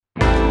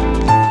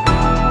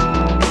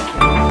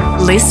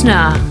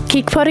listener.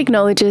 KickPod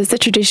acknowledges the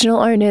traditional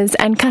owners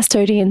and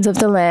custodians of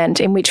the land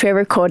in which we're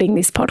recording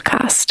this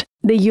podcast,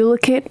 the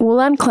Yulukit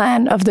Wulan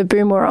clan of the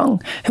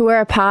Boonwurrung, who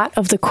are a part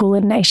of the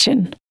Kulin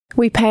Nation.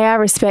 We pay our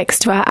respects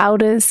to our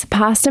elders,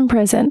 past and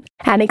present,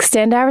 and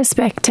extend our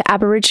respect to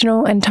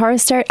Aboriginal and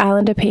Torres Strait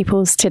Islander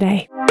peoples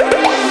today.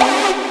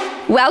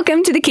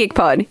 Welcome to the Kick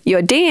Pod,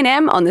 your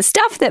D&M on the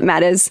stuff that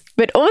matters,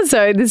 but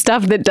also the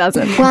stuff that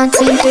doesn't. 1,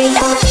 2, 3,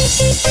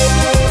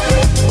 4.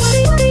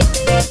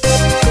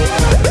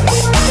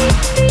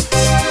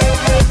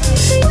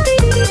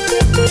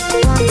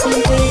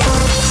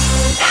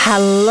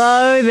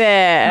 Hello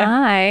there.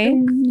 Hi.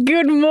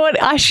 Good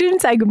morning. I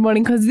shouldn't say good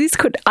morning because this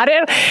could, I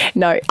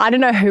don't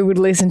know who would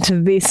listen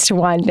to this to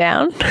wind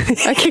down.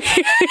 Okay.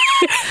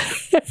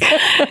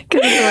 I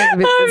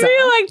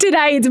feel like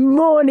today it's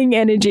morning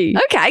energy.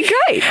 Okay,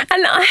 great.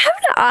 And I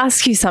have to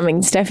ask you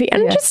something, Steffi.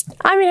 And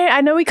I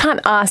know we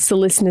can't ask the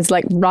listeners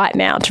like right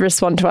now to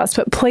respond to us,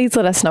 but please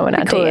let us know in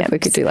our Cool DMs. if we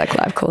could do like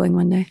live calling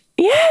one day.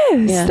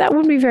 Yes, that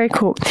would be very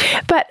cool.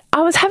 But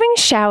I was having a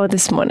shower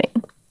this morning.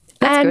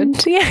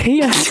 That's good.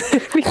 Yes,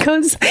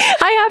 because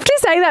I have to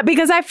say that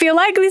because I feel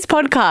like this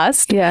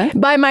podcast,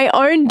 by my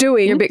own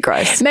doing, you're a bit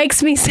gross,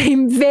 makes me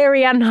seem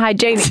very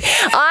unhygienic.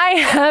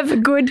 I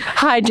have good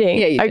hygiene.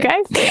 Yeah, you do.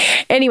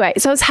 Okay. Anyway,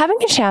 so I was having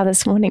a shower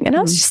this morning, and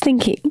I was just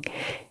thinking,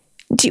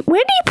 where do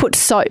you put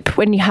soap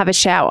when you have a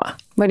shower?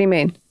 What do you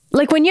mean?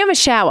 Like when you have a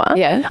shower,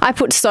 I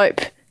put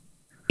soap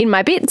in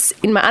my bits,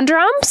 in my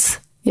underarms,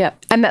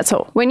 and that's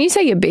all. When you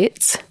say your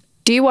bits,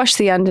 do you wash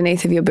the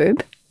underneath of your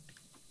boob?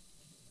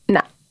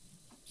 No.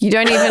 You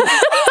don't even...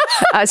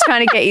 I was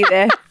trying to get you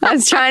there.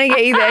 Because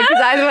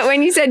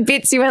when you said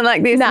bits, you went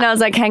like this. And I was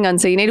like, hang on.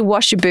 So you need to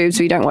wash your boobs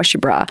so you don't wash your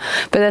bra.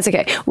 But that's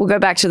okay. We'll go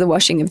back to the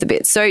washing of the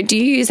bits. So do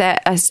you use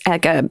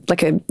like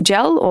a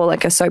gel or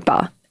like a soap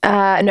bar?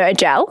 No, a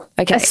gel.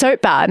 Okay. A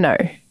soap bar, no.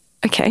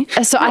 Okay.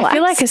 So I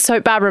feel like a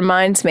soap bar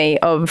reminds me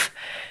of...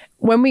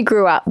 When we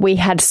grew up, we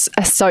had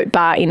a soap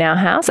bar in our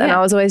house. And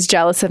I was always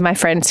jealous of my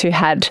friends who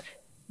had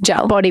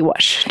gel. Body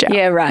wash gel.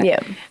 Yeah, right. Yeah.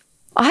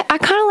 I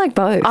kind of like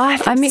both.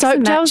 I mix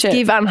soap gels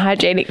give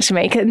unhygienic to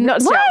me.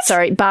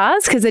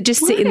 Bars because they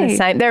just sit in the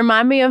same. They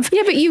remind me of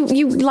but you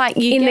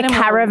in the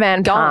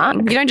caravan park.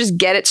 You don't just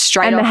get it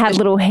straight and off. And they had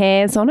little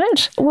hairs on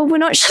it. Well, we're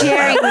not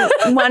sharing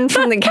one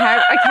from the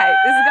caravan. Okay,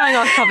 this is going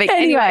off topic.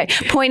 Anyway,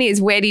 point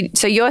is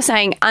so you're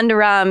saying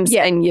underarms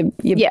and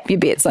your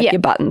bits like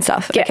your butt and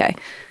stuff. Yeah. Okay.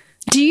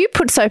 Do you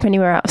put soap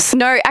anywhere else?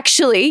 No,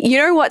 actually, you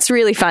know what's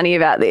really funny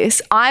about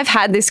this? I've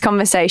had this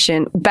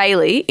conversation,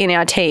 Bailey in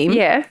our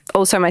team,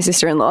 also my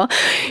sister-in-law,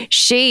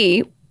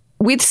 she,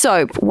 with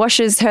soap,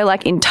 washes her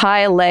like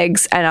entire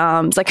legs and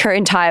arms, like her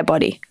entire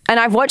body. And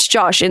I've watched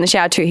Josh in the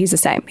shower too. He's the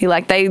same.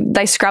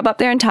 They scrub up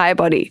their entire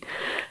body.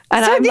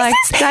 And so this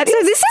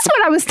is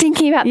what I was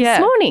thinking about this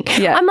morning.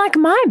 Yeah. I'm like,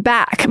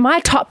 my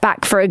top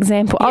back, for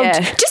example. I'll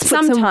just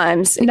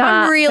sometimes if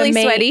I'm really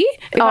sweaty,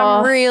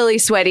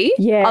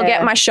 I'll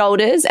get my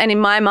shoulders. And in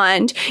my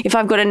mind, if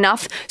I've got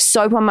enough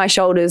soap on my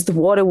shoulders, the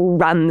water will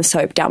run the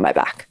soap down my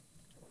back.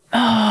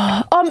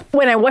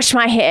 When I wash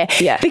my hair.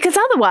 Yeah. Because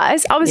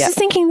otherwise, I was just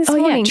thinking this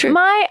morning,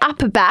 my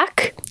upper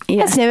back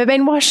has never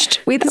been washed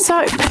with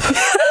soap.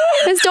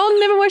 Has Dalton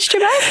never washed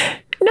your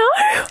back? No.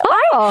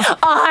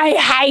 I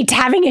hate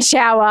having a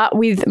shower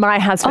with my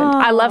husband.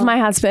 I love my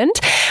husband.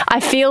 I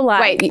feel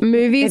like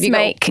movies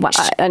make...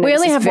 we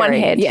only have one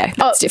head. Yeah,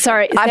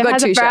 sorry. I've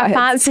got two shower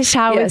heads.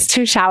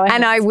 Two shower heads.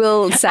 And I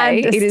will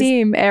say... And a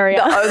steam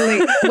area.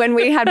 When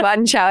we had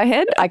one shower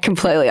head, I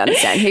completely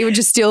understand. He would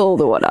just steal all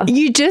the water.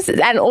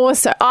 And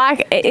also,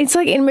 it's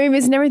like in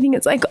movies and everything,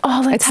 it's like, let's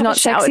have a shower. It's not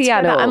sexy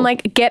at all. I'm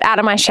like, get out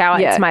of my shower.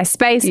 It's my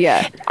space.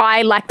 Yeah.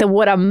 I like the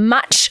water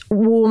much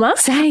warmer.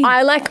 Same.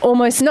 I like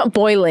almost not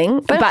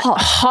boiling, but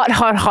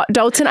hot.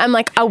 Dalton, I'm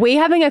like, are we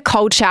having a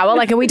cold shower?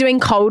 Like, are we doing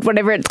cold,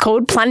 whatever it's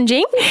called,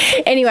 plunging?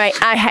 Anyway,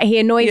 he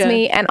annoys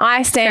me, and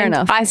I stand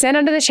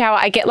under the shower.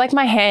 I get like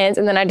my hands,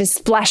 and then I just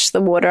splash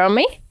the water on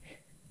me.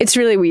 It's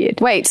really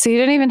weird. Wait, so you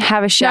don't even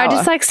have a shower? No, I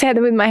just like stand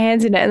there with my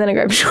hands in it, and then I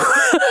go.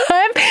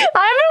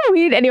 I'm a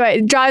weird. Anyway,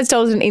 it drives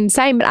Dalton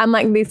insane, but I'm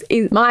like, this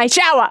is my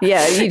shower.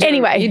 Yeah, you do.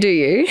 Anyway, you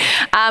do.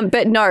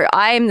 But no,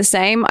 I am the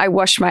same. I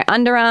wash my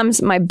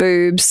underarms, my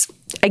boobs.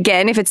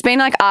 Again, if it's been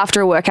like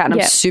after a workout and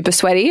I'm super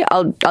sweaty,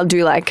 I'll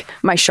do like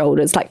my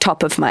shoulders, like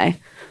top of my,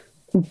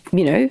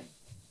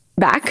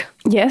 back.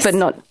 Yes. But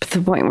not to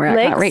the point where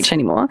I can't reach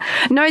anymore.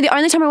 No, the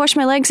only time I wash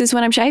my legs is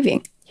when I'm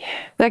shaving. Yeah.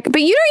 But you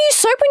don't use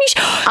soap when you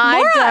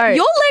Maura,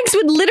 your legs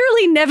would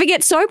literally never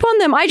get soap on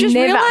them. I just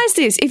realised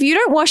this. If you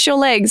don't wash your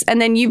legs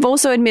and then you've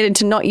also admitted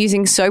to not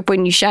using soap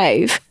when you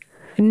shave...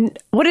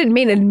 What did it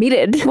mean,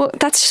 admitted? Well,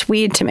 that's just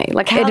weird to me.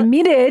 Like,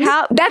 admitted?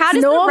 How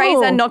does the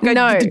razor not go...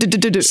 No.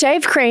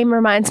 Shave cream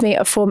reminds me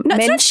of men's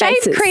it's not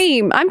shave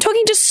cream. I'm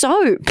talking just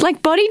soap.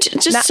 Like body,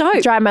 just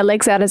soap. Dry my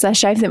legs out as I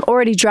shave them.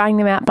 Already drying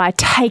them out by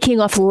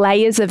taking off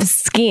layers of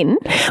skin.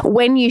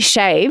 When you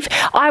shave,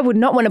 I would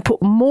not want to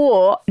put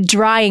more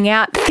drying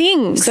out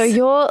things. So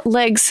your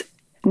legs...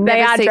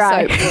 They are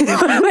dry.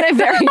 They're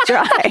very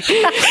dry. It's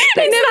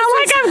not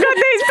like I've got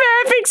these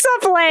perfect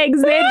soft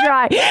legs, they're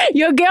dry.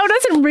 Your girl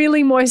doesn't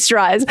really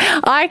moisturize.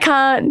 I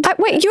can't.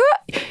 Wait, your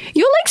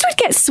legs would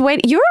get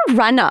sweaty. You're a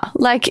runner,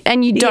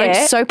 and you don't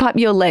soap up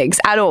your legs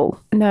at all.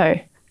 No.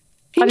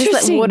 I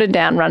just let water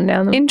run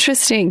down them.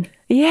 Interesting.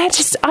 Yeah,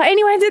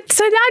 anyway,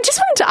 so I just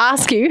wanted to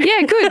ask you.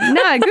 Yeah, good.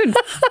 No, good.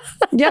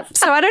 Yep.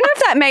 So I don't know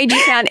if that made you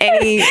sound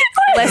any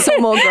less or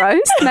more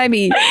gross.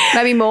 Maybe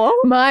more.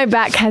 My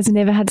back has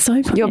never had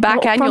soap on your it.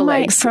 back and your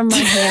legs. From my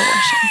hair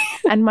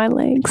washing and my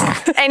legs.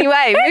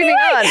 Anyway, moving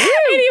on.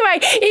 Anyway,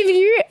 if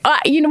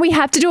you, we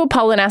have to do a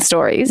poll in our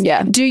stories.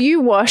 Yeah. Do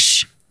you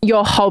wash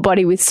your whole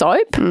body with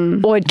soap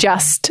or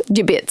just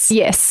your bits?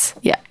 Yes.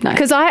 Yeah. No.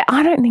 Because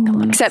I don't think a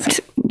lot of except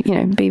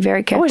be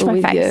very careful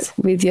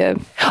with your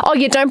oh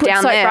yeah, don't put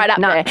soap right up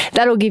there.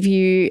 That'll give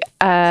you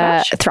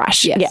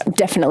thrush. Yes. Yeah,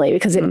 definitely,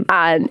 because it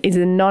is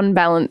a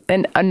non-balance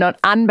and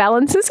not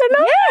unbalances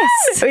it.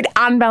 Yes, it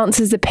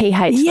unbalances the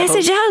pH. Yes,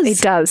 levels. it does.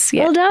 It does.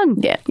 Yeah. Well done.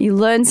 Yeah, you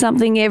learn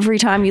something every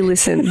time you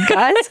listen,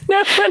 guys.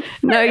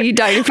 No, you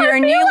don't. If you're a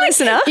new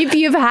listener, if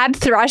you've had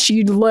thrush,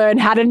 you'd learn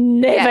how to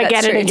never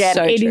get it again.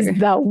 So it is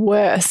the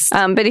worst.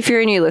 But if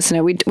you're a new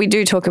listener, we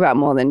do talk about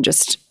more than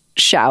just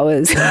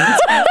showers.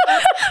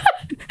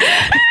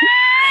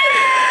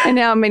 And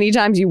how many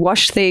times you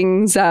wash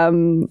things.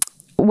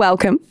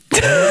 Welcome.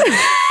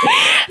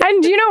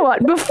 And you know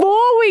what?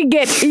 Before we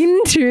get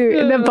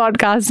into the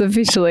podcast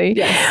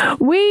officially,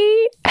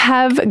 we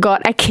have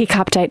got a kick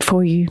update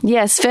for you.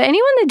 Yes, for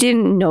anyone that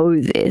didn't know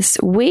this,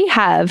 we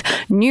have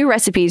new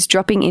recipes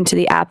dropping into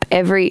the app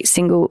every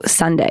single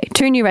Sunday.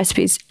 2 new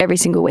recipes every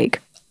single week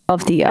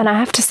of the year. And I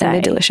have to say,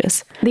 they're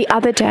delicious. The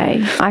other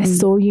day, I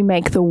saw you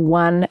make the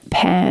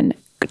 1-pan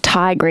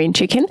Thai green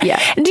chicken. Yeah.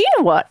 And do you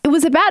know what? It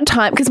was about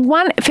time, because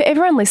for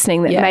everyone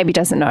listening that maybe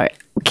doesn't know,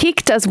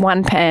 Kick does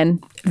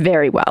 1-pan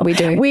very well. We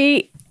do.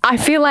 I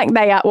feel like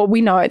they are,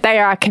 we know they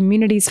are our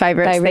community's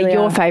favourites. They're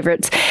your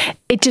favourites.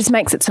 It just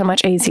makes it so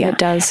much easier. It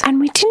does. And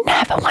we didn't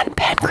have a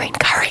 1-pan green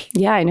curry.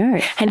 Yeah, I know.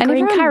 And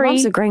green curry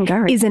loves a green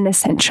curry. Is an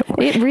essential.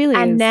 It really is.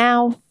 And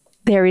now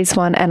there is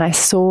one, and I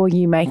saw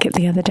you make it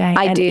the other day.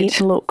 I did.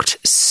 It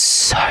looked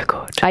so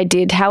good. I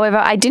did. However,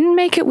 I didn't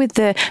make it with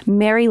the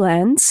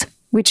Marylands,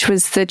 which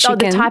was the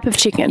chicken. Oh, the type of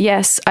chicken.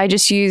 Yes. I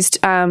just used,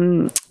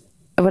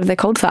 what are they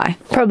called? Thigh.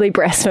 Probably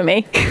breast for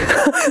me.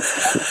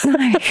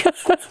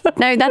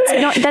 No,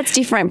 that's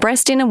different.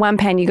 Breast in a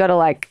 1-pan, you got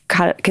to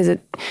cut it because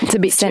it's a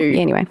bit too.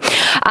 Anyway.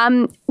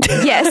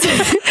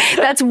 Yes,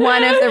 that's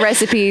one of the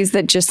recipes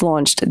that just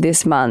launched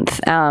this month.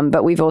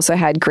 But we've also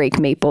had Greek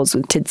meatballs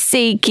with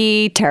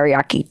tzatziki,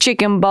 teriyaki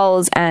chicken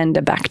bowls, and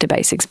a back to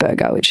basics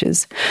burger, which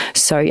is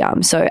so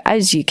yum. So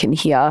as you can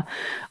hear,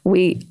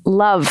 we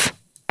love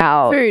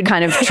our food.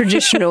 Kind of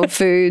traditional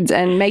foods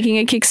and making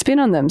a kick spin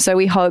on them. So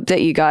we hope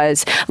that you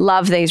guys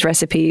love these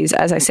recipes.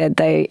 As I said,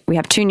 we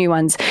have 2 new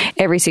ones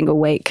every single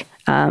week.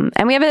 And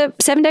we have a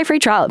 7-day free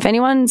trial. If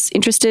anyone's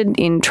interested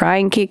in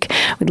trying Kick,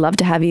 we'd love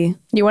to have you.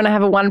 You want to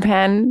have a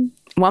 1-pan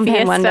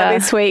wonder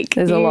this week?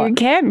 There's a lot. You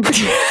can.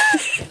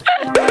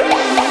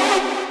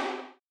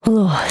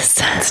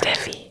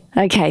 Steffi.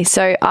 Okay,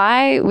 so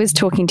I was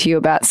talking to you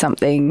about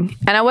something,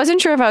 and I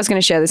wasn't sure if I was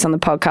going to share this on the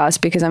podcast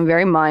because I'm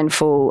very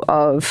mindful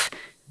of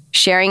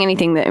sharing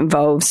anything that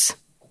involves,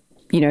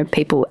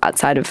 people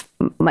outside of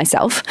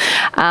myself.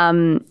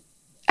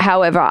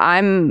 However,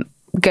 I'm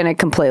going to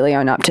completely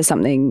own up to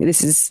something.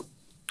 This is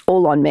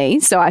all on me,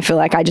 so I feel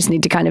like I just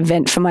need to kind of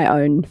vent for my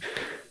own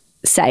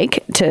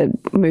sake to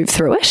move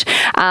through it.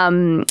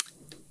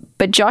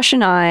 But Josh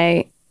and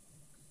I,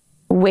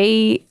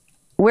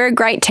 we're a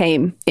great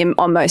team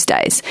on most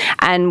days.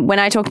 And when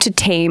I talk to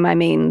team, I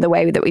mean the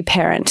way that we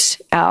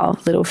parent our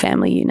little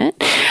family unit.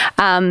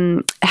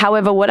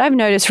 However, what I've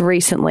noticed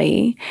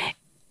recently,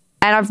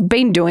 and I've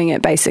been doing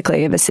it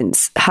basically ever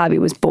since Harvey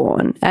was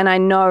born, and I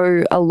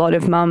know a lot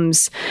of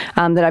mums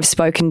that I've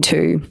spoken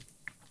to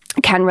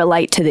can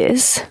relate to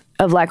this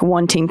of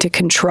wanting to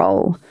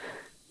control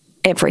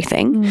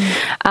everything,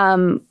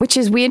 which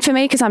is weird for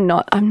me because I'm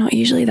not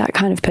usually that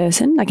kind of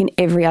person. In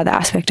every other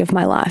aspect of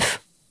my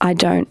life, I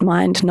don't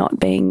mind not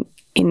being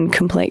in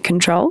complete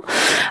control.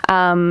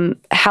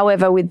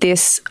 However, with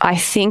this, I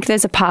think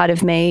there's a part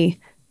of me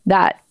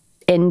that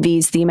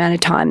envies the amount of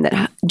time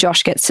that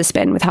Josh gets to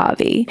spend with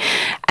Harvey.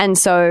 And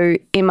so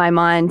in my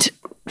mind,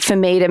 for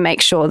me to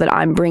make sure that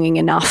I'm bringing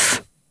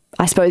enough,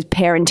 I suppose,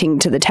 parenting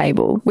to the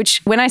table,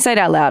 which when I say it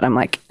out loud, I'm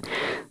like,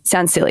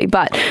 sounds silly,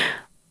 but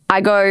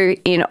I go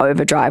in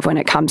overdrive when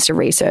it comes to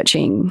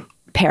researching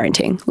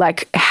parenting,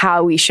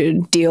 how we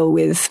should deal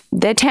with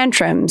their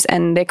tantrums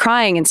and their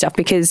crying and stuff,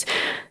 because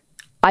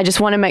I just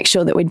want to make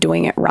sure that we're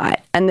doing it right.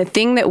 And the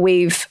thing that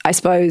we've, I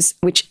suppose,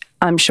 which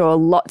I'm sure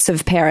lots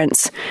of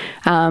parents,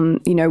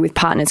 with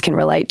partners can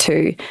relate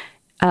to,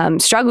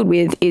 struggled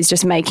with, is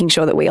just making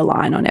sure that we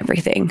align on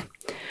everything.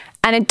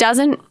 And it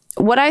doesn't,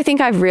 what I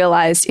think I've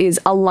realized is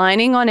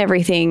aligning on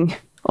everything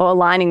or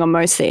aligning on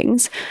most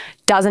things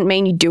doesn't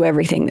mean you do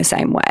everything the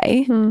same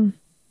way.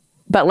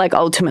 But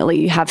ultimately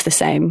you have the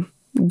same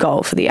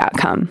goal for the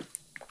outcome.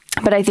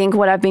 But I think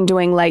what I've been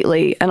doing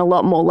lately, and a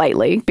lot more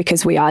lately,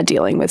 because we are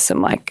dealing with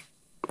some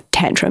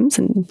tantrums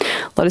and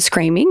a lot of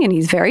screaming, and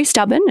he's very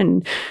stubborn,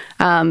 and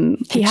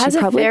he has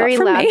a very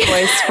loud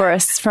voice for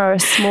a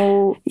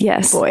small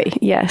boy.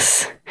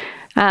 Yes.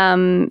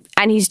 And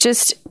he's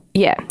just,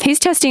 he's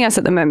testing us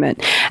at the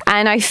moment.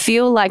 And I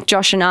feel like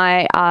Josh and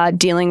I are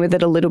dealing with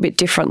it a little bit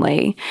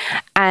differently.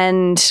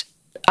 And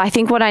I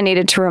think what I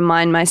needed to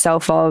remind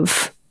myself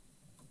of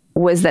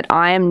was that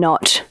I am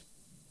not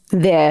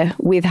there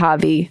with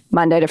Harvey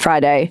Monday to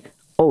Friday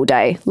all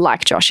day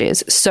like Josh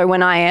is. So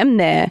when I am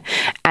there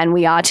and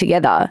we are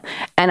together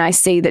and I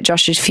see that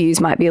Josh's fuse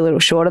might be a little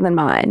shorter than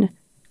mine,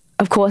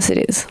 of course it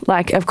is.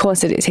 Of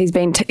course it is. He's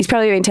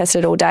probably been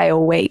tested all day,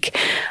 all week.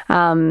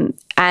 And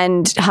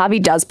Harvey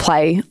does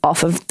play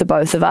off of the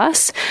both of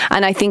us.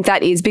 And I think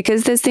that is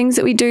because there's things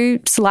that we do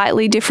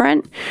slightly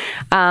different.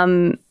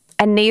 And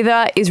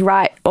neither is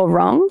right or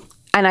wrong.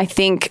 And I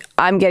think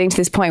I'm getting to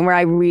this point where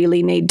I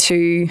really need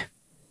to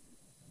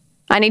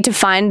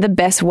find the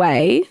best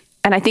way.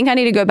 And I think I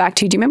need to go back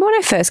to, do you remember when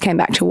I first came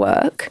back to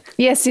work?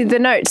 Yes, the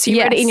notes.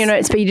 You wrote it in your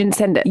notes, but you didn't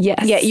send it.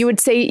 Yes. Yeah, you would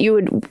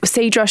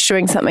see Josh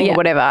doing something or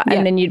whatever,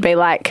 and then you'd be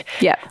like,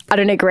 I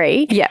don't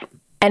agree. Yeah.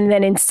 And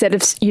then instead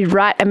of, you'd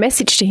write a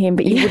message to him,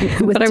 but you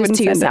wouldn't, but I wouldn't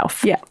to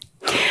yourself. Yeah.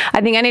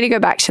 I think I need to go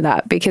back to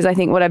that, because I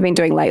think what I've been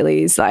doing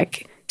lately is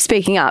like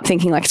speaking up,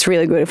 thinking like it's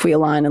really good if we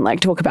align and like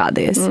talk about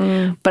this.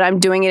 But I'm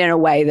doing it in a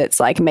way that's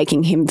like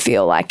making him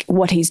feel like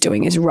what he's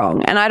doing is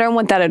wrong. And I don't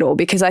want that at all,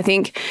 because I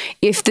think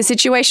if the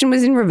situation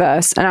was in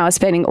reverse and I was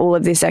spending all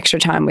of this extra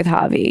time with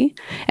Harvey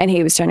and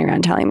he was turning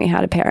around telling me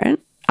how to parent,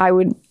 I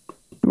would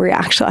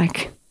react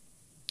like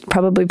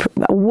probably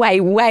way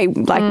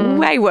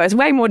worse,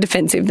 way more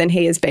defensive than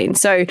he has been.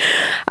 So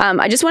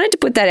I just wanted to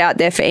put that out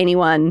there for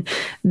anyone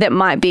that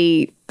might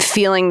be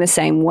feeling the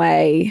same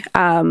way,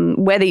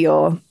 whether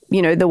you're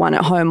the one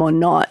at home or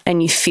not,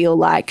 and you feel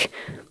like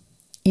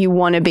you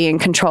want to be in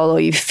control, or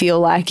you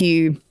feel like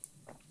you,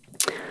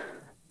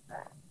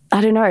 I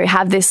don't know,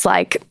 have this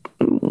like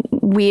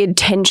weird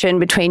tension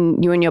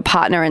between you and your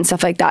partner and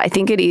stuff like that. I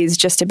think it is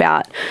just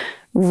about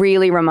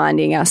really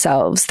reminding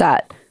ourselves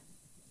that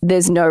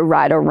there's no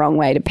right or wrong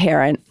way to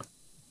parent.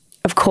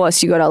 Of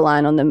course, you got to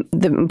align on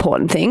the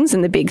important things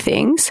and the big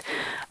things,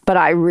 but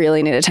I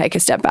really need to take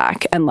a step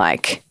back and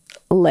like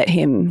let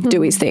him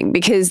do his thing,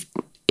 because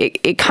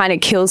it kind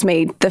of kills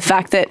me, the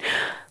fact that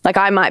like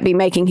I might be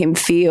making him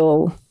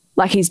feel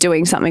like he's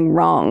doing something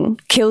wrong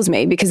kills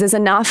me, because there's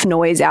enough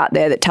noise out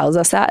there that tells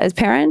us that as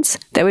parents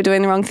that we're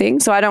doing the wrong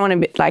thing. So I don't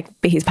want to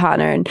be his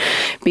partner and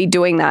be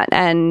doing that.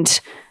 And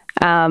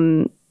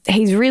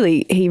he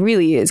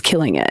really is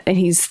killing it, and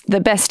he's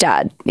the best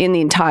dad in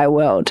the entire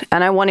world.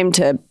 And I want him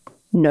to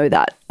know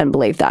that and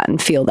believe that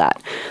and feel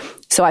that.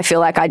 So I feel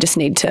like I just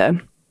need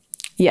to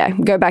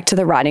go back to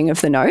the writing of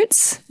the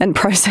notes and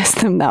process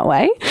them that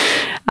way.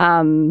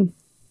 And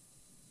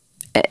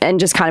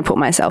just kind of put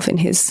myself in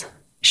his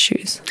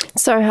shoes.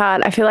 So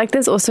hard. I feel like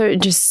there's also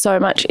just so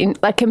much in,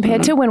 like,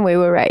 compared to when we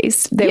were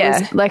raised, there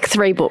was like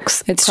 3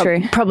 books. It's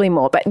true. Probably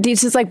more, but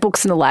this is like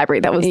books in the library.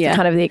 That was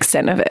kind of the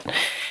extent of it.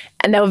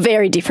 And they were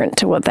very different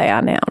to what they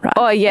are now, right?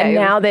 Oh, yeah. And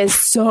now there's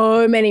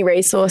so many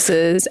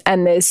resources,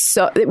 and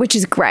which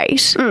is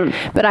great,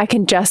 but I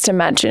can just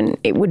imagine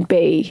it would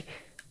be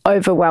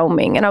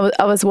overwhelming. And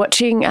I was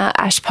watching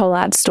Ash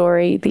Pollard's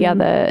story the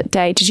other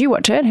day. Did you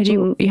watch it?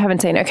 You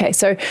haven't seen it? Okay.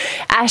 So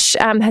Ash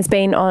has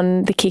been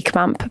on the Kick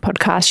Bump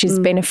podcast. She's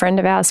been a friend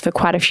of ours for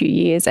quite a few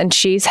years, and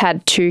she's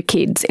had 2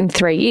 kids in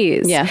 3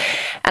 years. Yeah.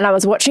 And I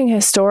was watching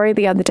her story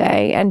the other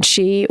day, and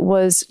she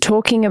was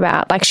talking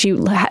about like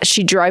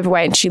she drove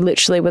away and she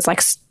literally was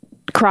like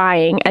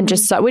crying and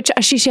just which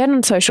she shared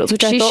on socials,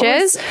 which she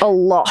shares a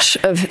lot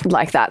of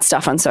like that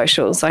stuff on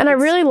socials. Like, and I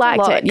really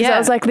liked it, because I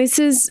was like, this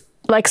is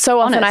like, so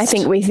often I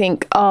think we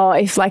think, oh,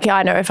 if like,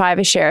 I know if I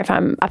ever share, if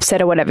I'm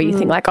upset or whatever, you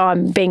think like, oh,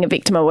 I'm being a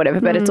victim or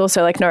whatever. But it's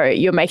also like, no,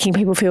 you're making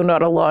people feel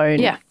not alone.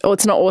 Yeah. Or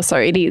it's not also,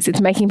 it is.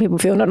 It's making people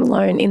feel not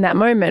alone in that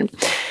moment.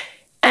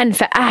 And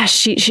for Ash,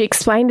 she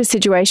explained a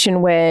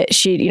situation where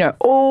she,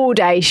 all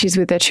day she's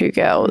with her 2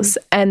 girls,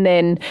 and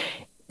then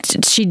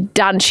she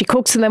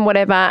cooks for them,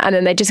 whatever, and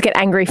then they just get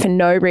angry for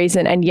no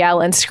reason and yell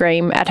and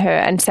scream at her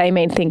and say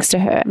mean things to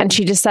her, and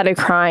she just started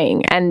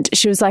crying, and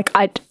she was like,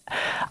 I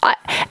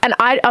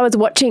was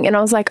watching and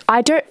I was like,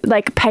 I don't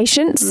like,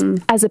 patience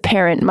as a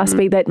parent must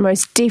be the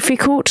most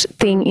difficult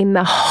thing in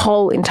the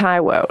whole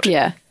entire world.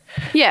 Yeah.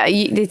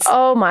 It's,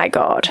 oh my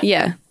God.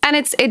 Yeah. And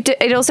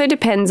it also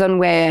depends on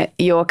where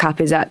your cup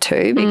is at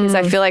too, because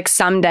I feel like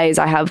some days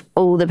I have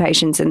all the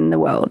patience in the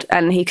world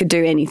and he could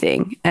do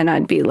anything and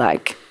I'd be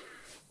like,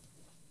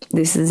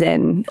 this is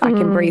Zen. I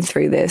can breathe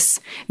through this.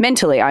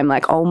 Mentally, I'm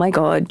like, oh my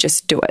God,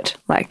 just do it.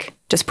 Like,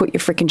 just put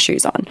your freaking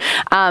shoes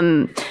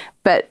on.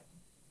 But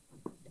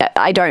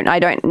I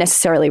don't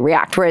necessarily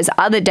react. Whereas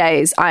other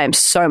days, I am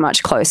so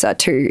much closer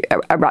to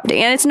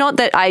erupting. And it's not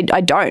that I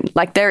don't.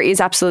 Like, there is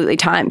absolutely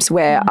times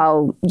where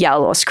I'll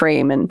yell or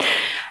scream, and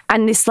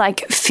this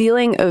like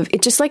feeling of,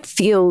 it just like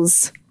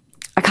feels,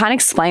 I can't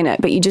explain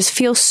it, but you just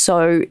feel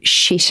so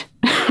shit,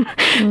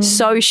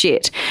 so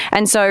shit.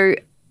 And so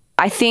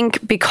I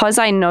think because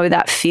I know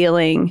that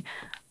feeling,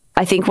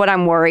 I think what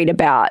I'm worried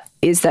about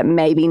is that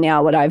maybe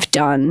now what I've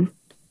done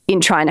in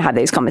trying to have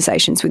these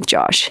conversations with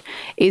Josh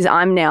is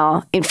I'm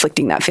now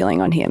inflicting that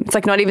feeling on him. It's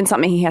like not even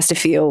something he has to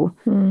feel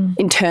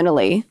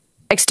internally.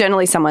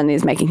 Externally, someone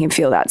is making him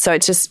feel that. So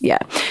it's just,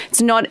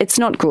 it's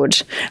not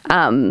good.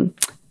 And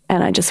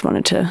I just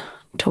wanted to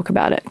talk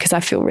about it because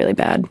I feel really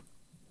bad.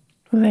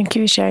 Well, thank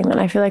you for sharing that.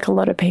 I feel like a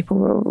lot of people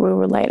will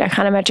relate. I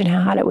can't imagine how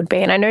hard it would be.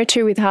 And I know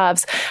too with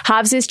Harves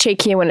is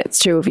cheekier when it's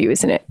two of you,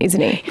 isn't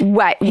he?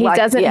 Wait, he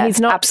doesn't. He's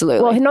not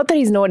absolutely. Well, not that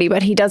he's naughty,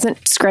 but he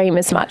doesn't scream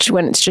as much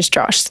when it's just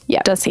Josh.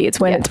 Yeah, does he? It's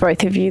when it's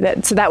both of you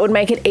so that would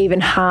make it even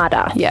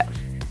harder. Yeah.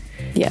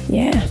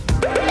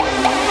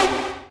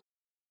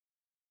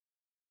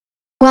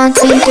 1,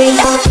 2,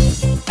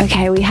 3.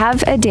 Okay, we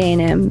have a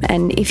DNM,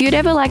 and if you'd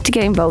ever like to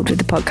get involved with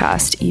the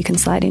podcast, you can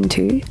slide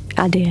into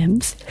our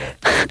DMs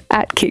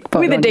at Kickpod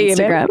with a on D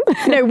Instagram.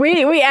 No,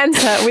 we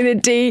answer with a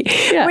D.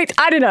 Yeah.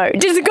 I don't know.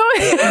 Just go.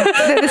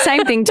 They're the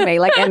same thing to me,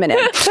 like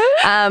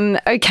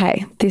Eminem.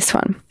 Okay, this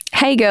one.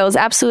 Hey girls,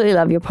 absolutely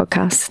love your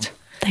podcast.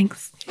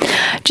 Thanks.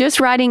 Just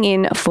writing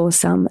in for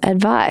some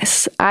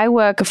advice. I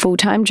work a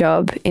full-time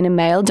job in a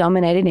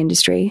male-dominated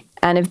industry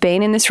and have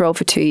been in this role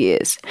for 2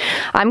 years.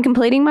 I'm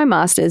completing my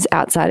master's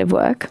outside of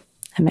work.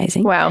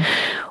 Amazing. Wow.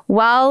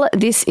 While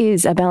this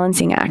is a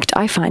balancing act,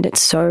 I find it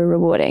so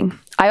rewarding.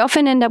 I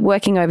often end up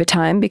working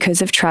overtime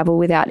because of travel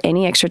without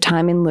any extra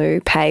time in lieu,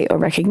 pay or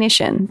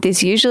recognition.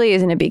 This usually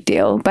isn't a big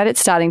deal, but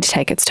it's starting to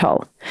take its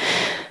toll.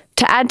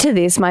 To add to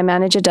this, my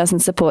manager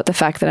doesn't support the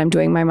fact that I'm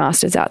doing my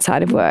master's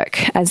outside of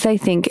work, as they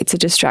think it's a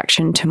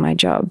distraction to my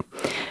job.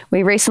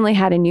 We recently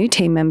had a new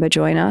team member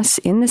join us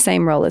in the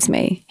same role as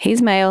me.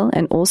 He's male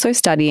and also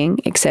studying,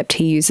 except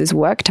he uses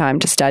work time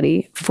to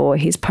study for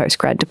his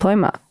postgrad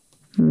diploma.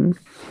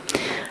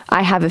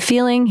 I have a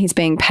feeling he's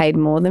being paid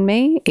more than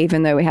me,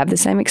 even though we have the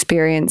same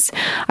experience.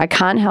 I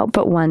can't help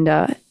but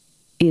wonder,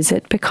 is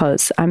it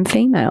because I'm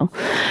female?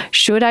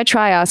 Should I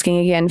try asking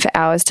again for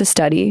hours to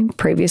study,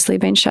 previously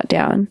been shut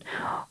down,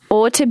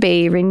 or to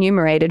be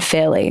remunerated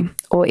fairly?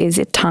 Or is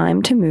it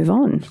time to move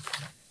on?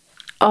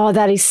 Oh,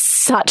 that is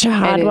such a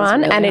hard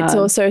one. Really and hard. It's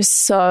also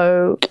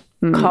so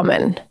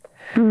common.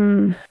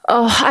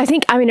 Oh,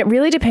 it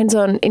really depends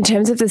on, in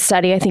terms of the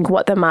study, I think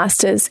what the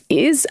master's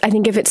is. I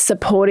think if it's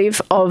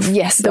supportive of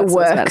the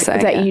work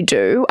that you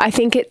do, I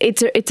think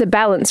it's a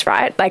balance,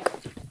 right? Like,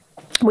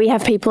 we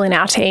have people in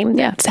our team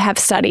that have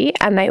study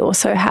and they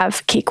also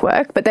have kick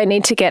work, but they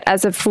need to get,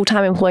 as a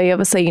full-time employee,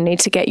 obviously you need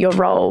to get your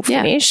role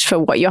finished for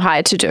what you're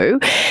hired to do.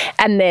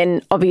 And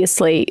then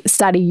obviously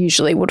study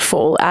usually would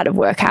fall out of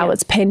work hours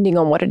depending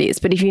on what it is.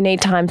 But if you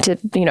need time to,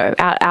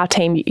 our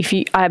team,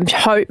 I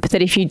hope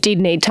that if you did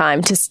need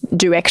time to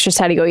do extra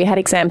study or you had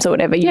exams or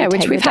whatever,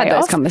 which we've had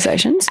those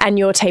conversations. And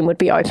your team would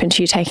be open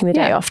to you taking the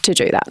day off to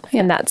do that. Yeah.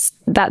 And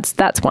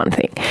that's one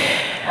thing.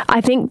 I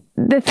think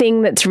the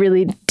thing that's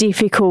really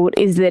difficult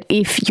is that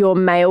if your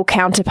male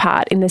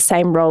counterpart in the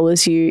same role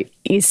as you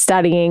is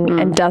studying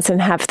and doesn't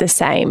have the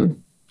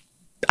same,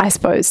 I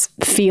suppose,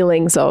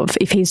 feelings of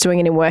if he's doing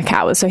it in work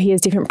hours, so he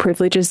has different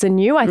privileges than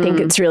you, I think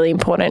it's really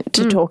important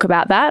to talk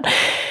about that.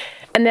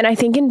 And then I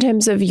think in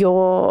terms of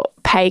your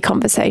pay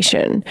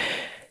conversation,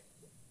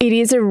 it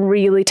is a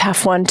really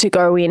tough one to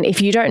go in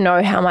if you don't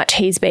know how much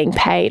he's being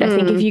paid. I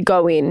think if you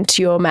go in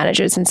to your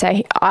managers and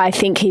say, I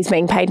think he's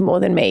being paid more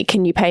than me,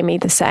 can you pay me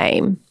the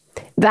same?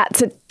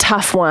 That's a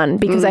tough one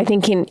because I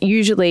think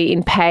usually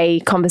in pay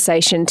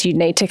conversations you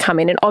need to come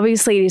in, and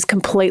obviously it is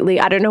completely,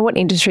 I don't know what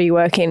industry you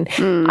work in.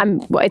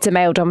 It's a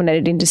male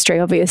dominated industry,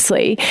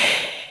 obviously.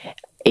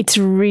 It's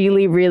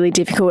really, really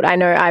difficult. I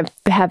know I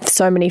have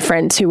so many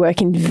friends who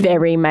work in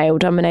very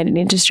male-dominated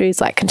industries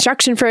like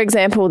construction, for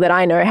example, that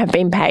I know have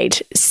been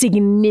paid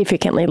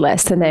significantly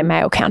less than their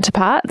male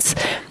counterparts.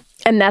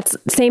 And that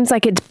seems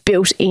like it's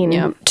built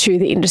in to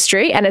the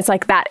industry. And it's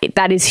like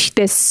that is,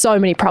 there's so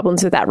many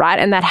problems with that, right?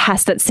 And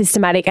that's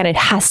systematic and it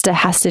has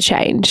to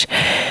change.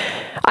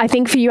 I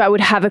think for you, I would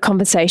have a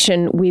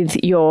conversation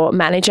with your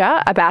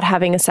manager about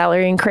having a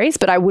salary increase,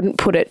 but I wouldn't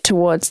put it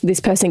towards this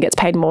person gets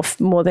paid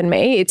more than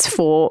me. It's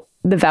for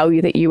the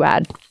value that you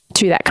add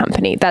to that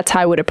company. That's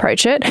how I would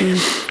approach it.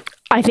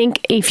 I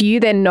think if you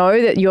then know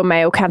that your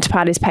male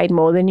counterpart is paid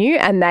more than you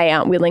and they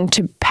aren't willing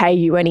to pay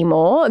you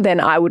anymore,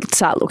 then I would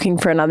start looking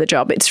for another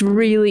job. It's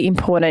really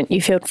important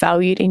you feel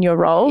valued in your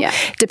role. Yeah.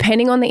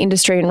 Depending on the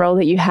industry and role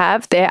that you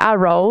have, there are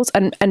roles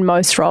and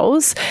most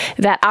roles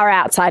that are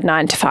outside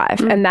 9 to 5.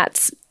 And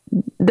that's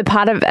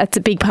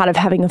a big part of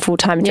having a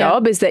full-time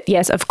job is that,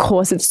 yes, of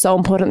course, it's so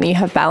important that you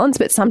have balance,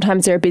 but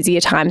sometimes there are busier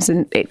times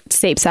and it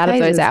seeps out of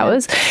those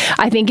hours.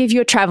 I think if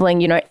you're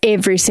traveling,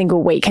 every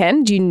single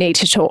weekend, you need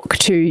to talk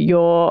to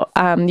your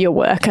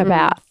work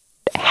about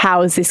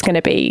how is this going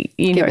to be,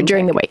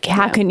 during the week?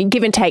 How can you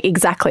give and take?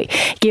 Exactly.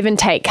 Give and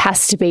take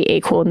has to be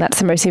equal. And that's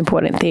the most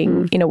important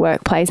thing in a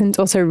workplace. And it's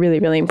also really,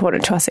 really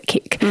important to us at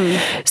Kick.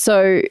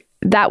 So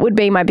that would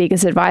be my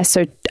biggest advice.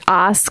 So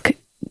ask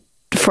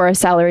for a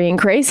salary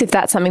increase, if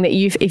that's something that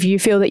if you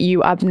feel that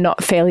you are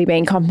not fairly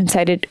being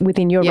compensated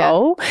within your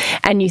role,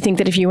 and you think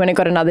that if you went and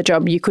got another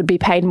job, you could be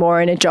paid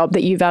more in a job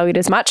that you valued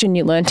as much and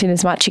you learnt in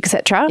as much,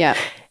 etc.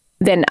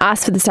 Then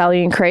ask for the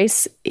salary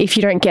increase. If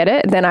you don't get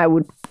it, then I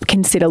would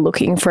consider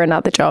looking for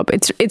another job.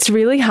 It's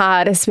really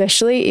hard,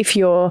 especially if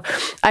you're...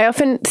 I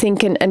often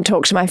think and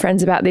talk to my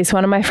friends about this.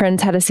 One of my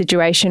friends had a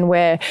situation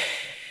where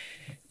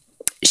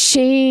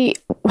she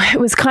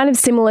was kind of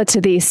similar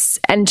to this,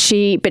 but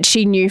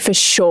she knew for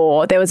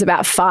sure there was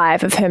about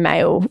 5 of her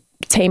male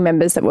team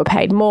members that were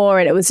paid more,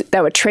 and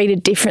they were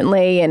treated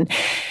differently, and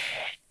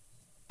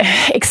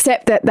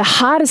except that the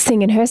hardest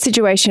thing in her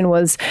situation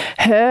was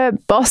her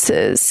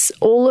bosses,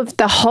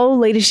 the whole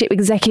leadership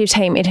executive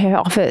team in her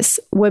office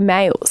were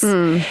males.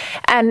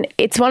 And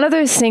it's one of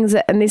those things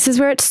that, and this is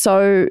where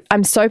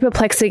I'm so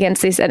perplexed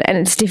against this, and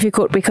it's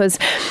difficult because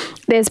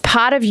there's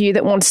part of you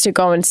that wants to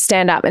go and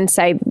stand up and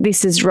say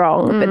this is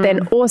wrong. But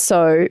then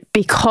also,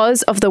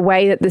 because of the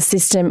way that the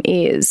system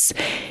is,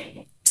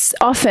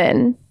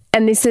 often,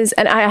 and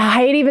I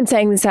hate even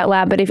saying this out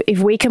loud, but if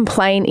we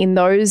complain in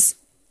those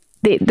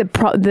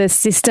the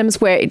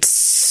systems where it's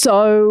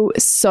so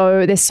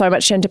there's so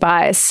much gender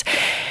bias,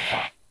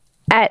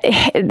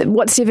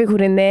 what's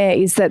difficult in there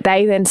is that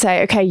they then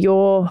say, okay,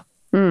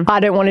 I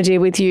don't want to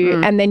deal with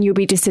you, and then you'll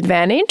be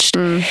disadvantaged.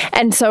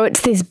 And so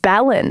it's this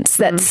balance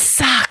that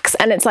sucks,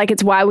 and it's like,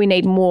 it's why we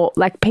need more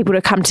like people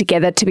to come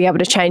together to be able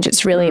to change.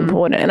 It's really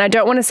important. And I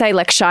don't want to say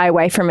like shy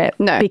away from it,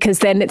 because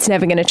then it's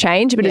never going to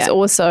change, but it's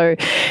also,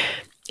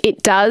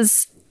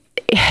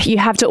 you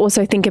have to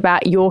also think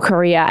about your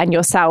career and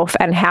yourself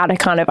and how to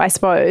kind of, I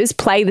suppose,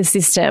 play the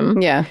system,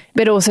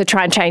 but also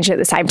try and change it at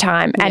the same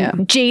time.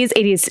 And geez,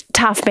 it is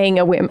tough being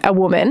a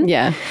woman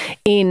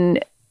in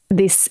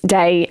this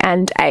day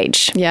and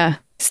age. Yeah,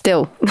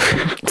 still.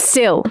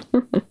 So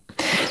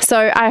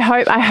I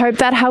hope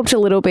that helped a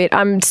little bit.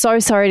 I'm so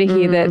sorry to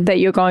hear that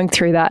you're going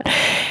through that.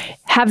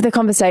 Have the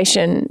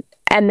conversation.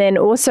 And then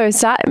also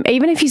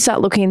even if you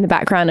start looking in the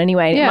background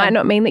anyway, it might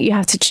not mean that you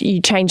have to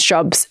you change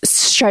jobs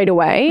straight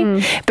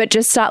away, but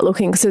just start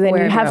looking. So then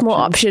you have more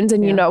options,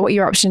 and you know what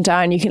your options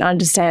are, and you can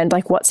understand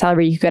like what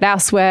salary you could get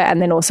elsewhere,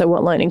 and then also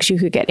what learnings you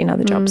could get in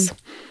other jobs.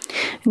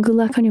 And good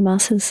luck on your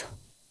masters.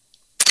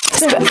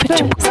 What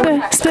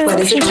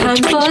is it time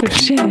for?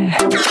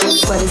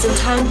 What is it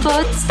time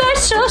for?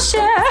 Special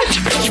share.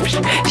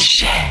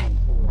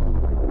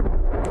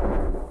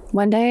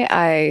 One day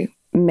I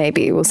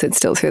maybe we'll sit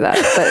still through that,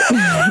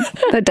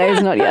 but the day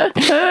is not yet.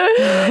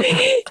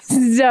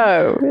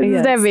 So,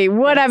 Debbie,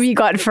 what have you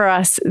got for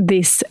us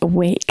this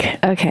week?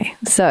 Okay,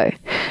 so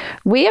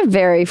we are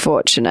very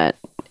fortunate,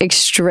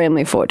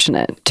 extremely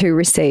fortunate to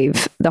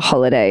receive the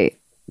holiday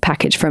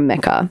package from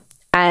Mecca.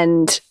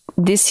 And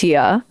this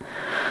year,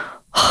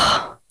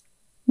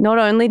 not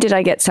only did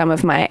I get some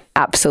of my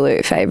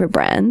absolute favourite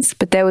brands,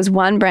 but there was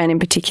one brand in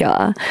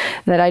particular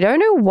that I don't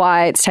know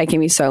why it's taking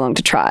me so long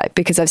to try,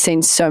 because I've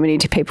seen so many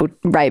people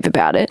rave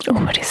about it. Oh,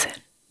 what is it?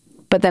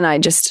 But then I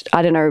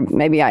don't know,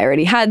 maybe I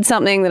already had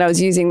something that I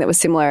was using that was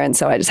similar, and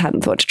so I just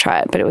hadn't thought to try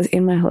it. But it was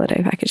in my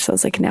holiday package, so I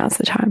was like, now's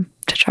the time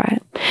to try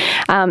it.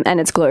 And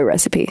it's Glow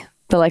Recipe.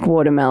 The like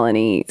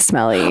watermelon-y,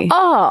 smelly,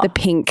 the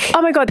pink,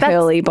 oh my God,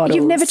 pearly bottles.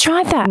 You've never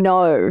tried that?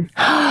 No,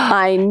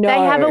 I know.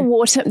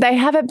 They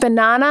have a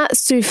banana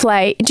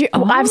souffle.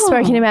 I've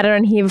spoken about it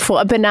on here before.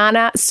 A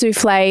banana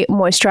souffle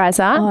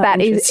moisturizer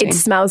it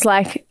smells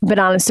like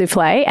banana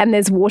souffle, and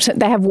there's water.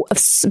 They have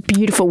a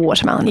beautiful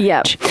watermelon.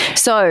 Yeah.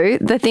 So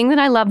the thing that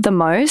I love the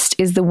most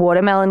is the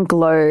watermelon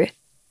glow.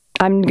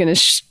 I'm going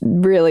to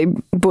really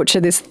butcher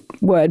this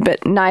word,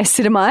 but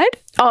niacinamide.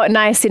 Oh,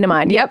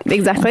 niacinamide. Yep,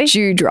 exactly.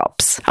 Dew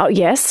drops. Oh,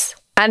 yes.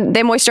 And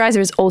their moisturizer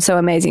is also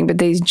amazing,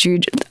 but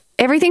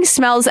everything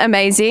smells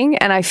amazing,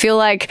 and I feel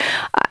like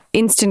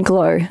instant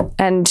glow.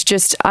 And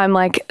I'm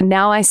like,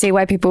 now I see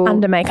why people...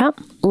 Under makeup?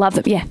 Love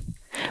them, yeah.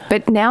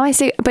 But now I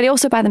see, but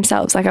also by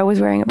themselves. Like I was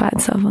wearing it by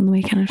itself on the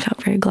weekend and it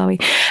felt very glowy.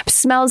 It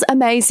smells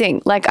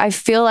amazing. Like I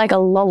feel like a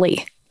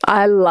lolly.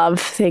 I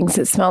love things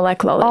that smell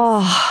like lollies.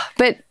 Oh,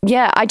 but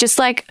yeah, it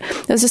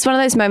was just one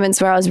of those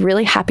moments where I was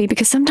really happy,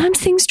 because sometimes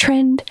things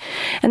trend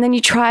and then you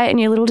try it and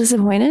you're a little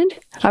disappointed.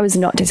 I was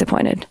not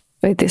disappointed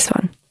with this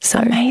one. So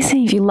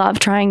amazing. If you love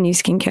trying new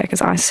skincare,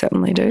 because I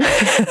certainly do,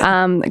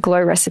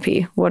 Glow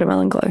Recipe,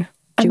 watermelon glow.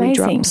 Dewy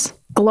drops.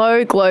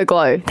 Glow, glow,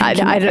 glow.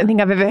 I don't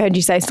think I've ever heard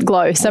you say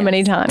glow so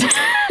many times.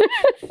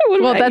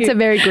 Well, that's a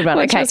very good one.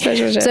 Okay.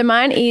 So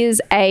mine is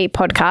a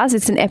podcast.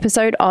 It's an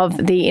episode of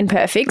The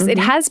Imperfects. Mm-hmm. It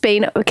has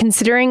been,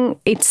 considering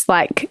it's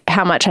like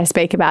how much I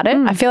speak about it,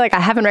 I feel like I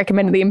haven't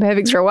recommended The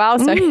Imperfects for a while,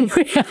 so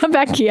we are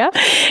back here.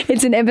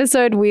 It's an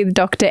episode with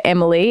Dr.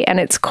 Emily, and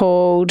it's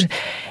called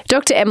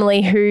Dr.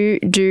 Emily, Who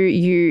Do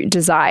You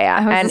Desire?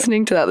 I was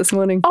listening to that this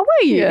morning. Oh,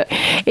 were you?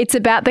 Yeah. It's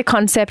about the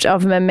concept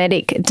of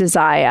mimetic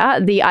desire,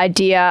 the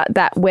idea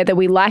that whether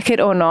we like it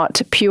or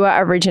not, pure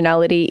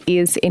originality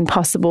is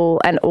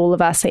impossible, and all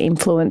of us are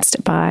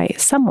influenced by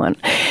someone.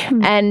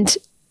 And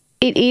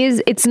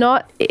it's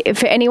not,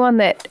 for anyone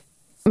that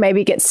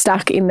maybe gets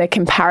stuck in the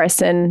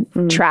comparison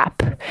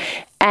trap,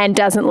 and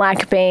doesn't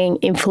like being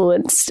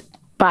influenced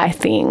by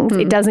things.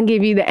 It doesn't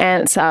give you the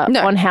answer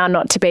on how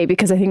not to be,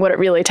 because I think what it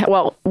really,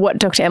 what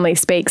Dr. Emily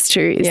speaks to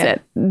is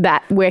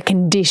that we're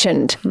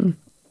conditioned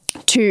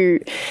to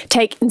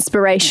take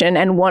inspiration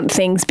and want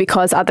things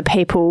because other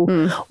people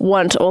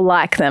want or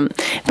like them.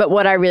 But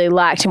what I really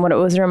liked and what it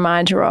was a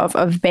reminder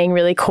of being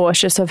really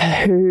cautious of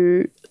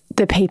who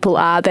the people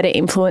are that are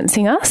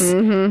influencing us.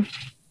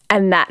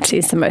 And that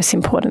is the most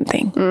important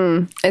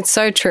thing. It's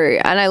so true.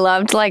 And I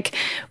loved, like,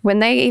 when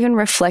they even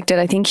reflected,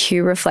 I think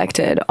Hugh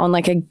reflected on,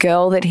 like, a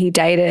girl that he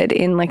dated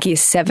in, like, year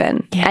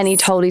 7. Yes. And he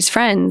told his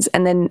friends,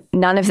 and then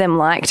none of them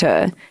liked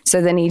her.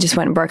 So then he just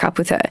went and broke up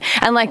with her.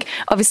 And, like,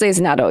 obviously as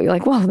an adult, you're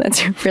like, whoa,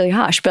 that's really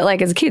harsh. But,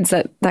 like, as kids,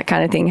 that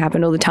kind of thing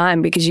happened all the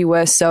time because you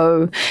were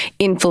so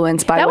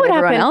influenced by what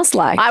everyone else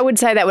liked. I would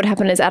say that would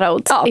happen as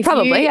adults. Oh,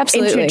 probably,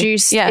 absolutely.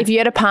 If you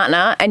had a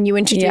partner and you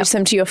introduced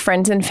them to your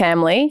friends and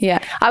family. Yeah.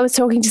 I was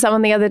talking to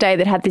someone the other day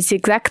that had this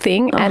exact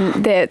thing,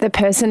 and the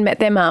person met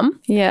their mum.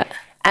 Yeah.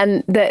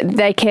 And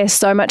they care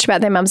so much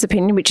about their mum's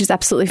opinion, which is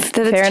absolutely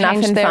fair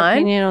enough and their fine.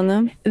 Opinion on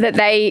them. That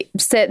they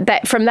said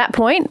that from that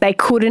point they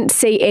couldn't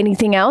see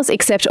anything else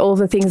except all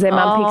the things their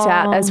mum picked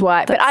out as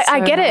white. But I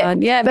get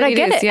it. Yeah, but I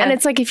get it. Yeah. And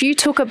it's like if you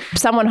took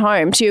someone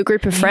home to your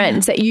group of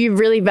friends that you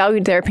really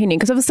valued their opinion,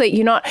 because obviously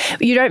you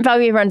don't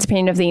value everyone's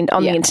opinion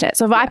on the internet.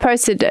 So if I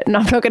posted, and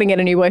I'm not going to get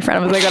a new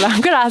boyfriend, I'm like,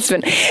 I've got a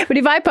husband. But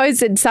if I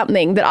posted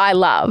something that I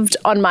loved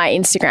on my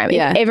Instagram,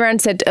 if everyone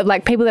said,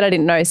 like people that I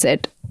didn't know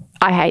said,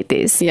 I hate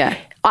this. Yeah.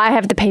 I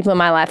have the people in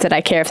my life that I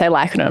care if they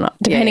like it or not,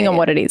 depending on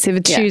what it is. If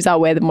it's shoes, I'll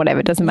wear them,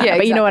 whatever, it doesn't matter.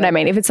 But you know what I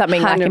mean? If it's something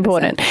 100%. Like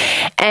important.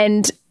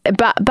 And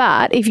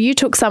but if you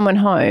took someone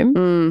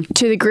home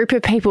to the group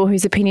of people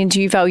whose opinions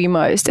you value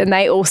most and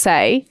they all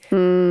say,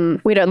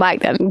 we don't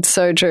like them. It's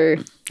so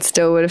true. It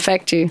still would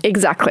affect you.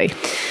 Exactly.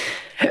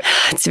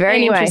 It's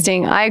very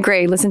interesting. I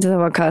agree. Listen to the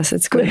podcast.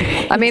 It's good.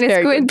 I mean,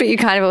 it's good, but you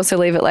kind of also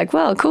leave it like,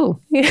 well, cool.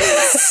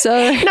 So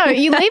no,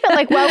 you leave it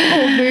like, well,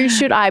 cool. Who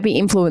should I be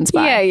influenced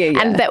by?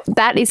 Yeah. And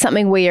that is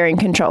something we are in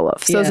control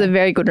of. So it's a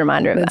very good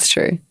reminder of that. That's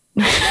true.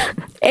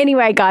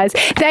 Anyway, guys,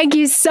 thank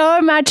you so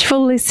much for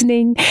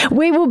listening.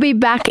 We will be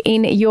back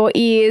in your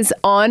ears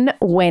on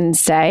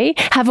Wednesday.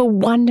 Have a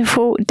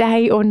wonderful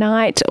day or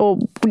night or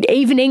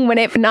evening,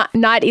 whenever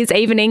night is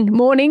evening,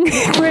 morning,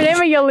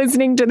 whenever you're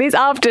listening to this,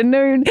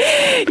 afternoon.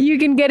 You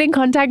can get in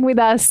contact with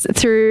us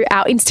through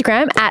our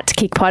Instagram at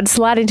KickPod.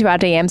 Slide into our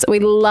DMs. We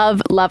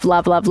love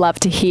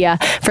to hear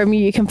from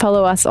you. You can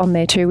follow us on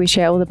there too. We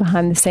share all the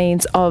behind the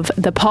scenes of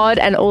the pod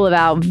and all of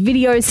our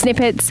video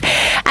snippets.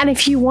 And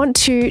if you want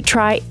to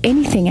try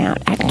anything out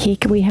at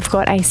Kick, we have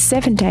got a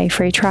 7-day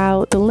free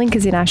trial. The link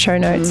is in our show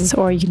notes,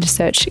 or you can just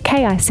search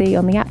KIC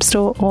on the App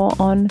Store or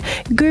on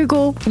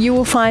Google. You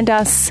will find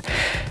us.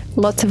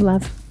 Lots of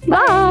love.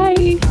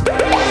 Bye.